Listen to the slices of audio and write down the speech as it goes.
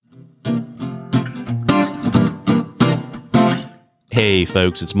Hey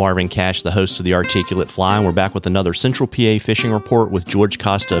folks, it's Marvin Cash, the host of The Articulate Fly, and we're back with another Central PA fishing report with George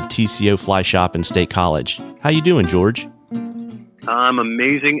Costa of TCO Fly Shop in State College. How you doing, George? I'm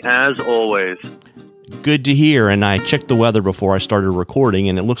amazing as always. Good to hear, and I checked the weather before I started recording,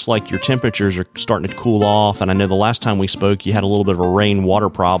 and it looks like your temperatures are starting to cool off, and I know the last time we spoke you had a little bit of a rain-water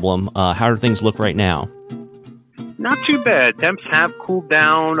problem. How do things look right now? Not too bad. Temps have cooled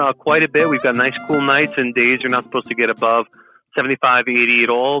down quite a bit. We've got nice cool nights, and days are not supposed to get above 75, 80 at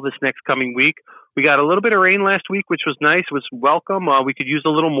all this next coming week. We got a little bit of rain last week, which was nice. It was welcome. We could use a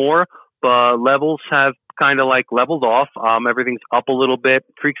little more, but levels have kind of like leveled off. Everything's up a little bit.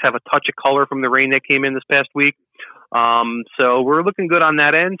 Creeks have a touch of color from the rain that came in this past week. So we're looking good on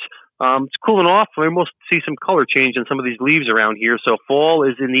that end. It's cooling off. We almost see some color change in some of these leaves around here. So fall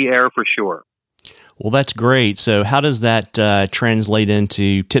is in the air for sure. Well, that's great. So how does that translate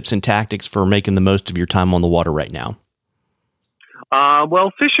into tips and tactics for making the most of your time on the water right now?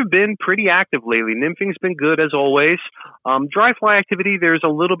 Well, fish have been pretty active lately. Nymphing's been good as always. Dry fly activity, there's a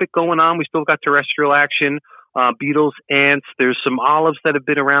little bit going on. We still got terrestrial action, beetles, ants. There's some olives that have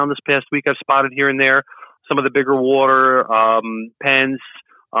been around this past week I've spotted here and there. Some of the bigger water, pens,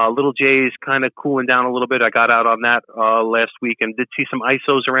 little jays kind of cooling down a little bit. I got out on that last week and did see some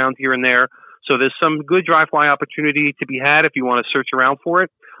ISOs around here and there. So there's some good dry fly opportunity to be had if you want to search around for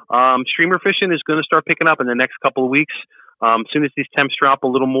it. Streamer fishing is going to start picking up in the next couple of weeks. As soon as these temps drop a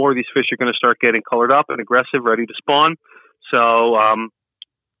little more, these fish are going to start getting colored up and aggressive, ready to spawn. So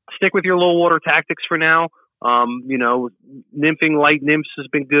stick with your low water tactics for now. Nymphing, light nymphs has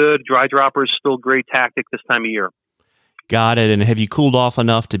been good. Dry droppers, still a great tactic this time of year. Got it. And have you cooled off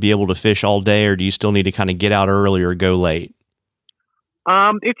enough to be able to fish all day, or do you still need to kind of get out early or go late?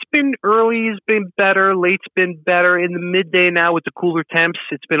 It's been early, it's been better, late's been better. In the midday now with the cooler temps,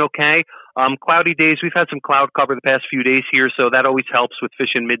 it's been okay. Cloudy days, we've had some cloud cover the past few days here, so that always helps with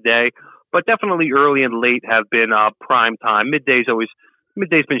fishing midday. But definitely early and late have been prime time. Midday's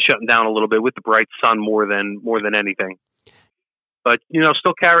been shutting down a little bit with the bright sun more than anything. But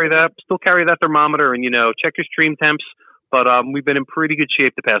still carry that thermometer and check your stream temps. But we've been in pretty good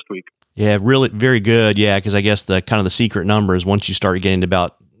shape the past week. Yeah, really very good. Yeah, because I guess the secret number is once you start getting to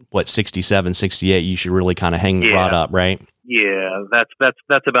about 67, 68, you should really kind of hang the rod up, right? Yeah, that's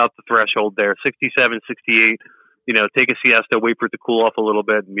about the threshold there. 67, 68. Take a siesta, wait for it to cool off a little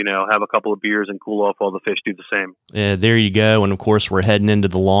bit. Have a couple of beers and cool off. All the fish do the same. Yeah, there you go. And of course, we're heading into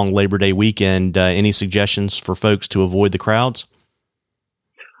the long Labor Day weekend. Any suggestions for folks to avoid the crowds?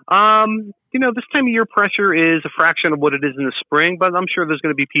 This time of year pressure is a fraction of what it is in the spring, but I'm sure there's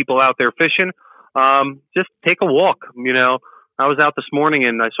going to be people out there fishing. Just take a walk. I was out this morning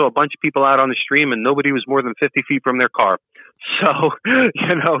and I saw a bunch of people out on the stream and nobody was more than 50 feet from their car. So,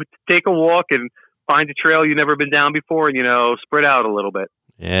 take a walk and find a trail you've never been down before and, spread out a little bit.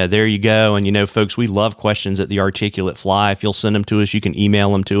 Yeah, there you go. And, folks, we love questions at The Articulate Fly. If you'll send them to us, you can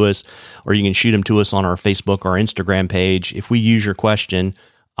email them to us or you can shoot them to us on our Facebook or Instagram page. If we use your question,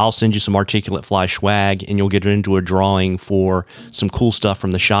 I'll send you some Articulate Fly swag, and you'll get into a drawing for some cool stuff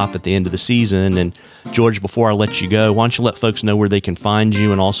from the shop at the end of the season. And, George, before I let you go, why don't you let folks know where they can find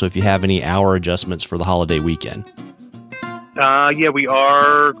you, and also if you have any hour adjustments for the holiday weekend. We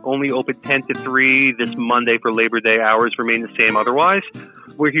are only open 10 to 3 this Monday for Labor Day. Hours remain the same otherwise.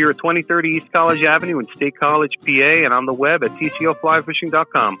 We're here at 2030 East College Avenue in State College, PA, and on the web at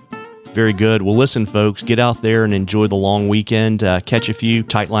tcoflyfishing.com. Very good. Well, listen, folks, get out there and enjoy the long weekend. Catch a few.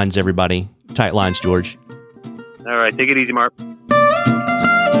 Tight lines, everybody. Tight lines, George. All right. Take it easy, Mark.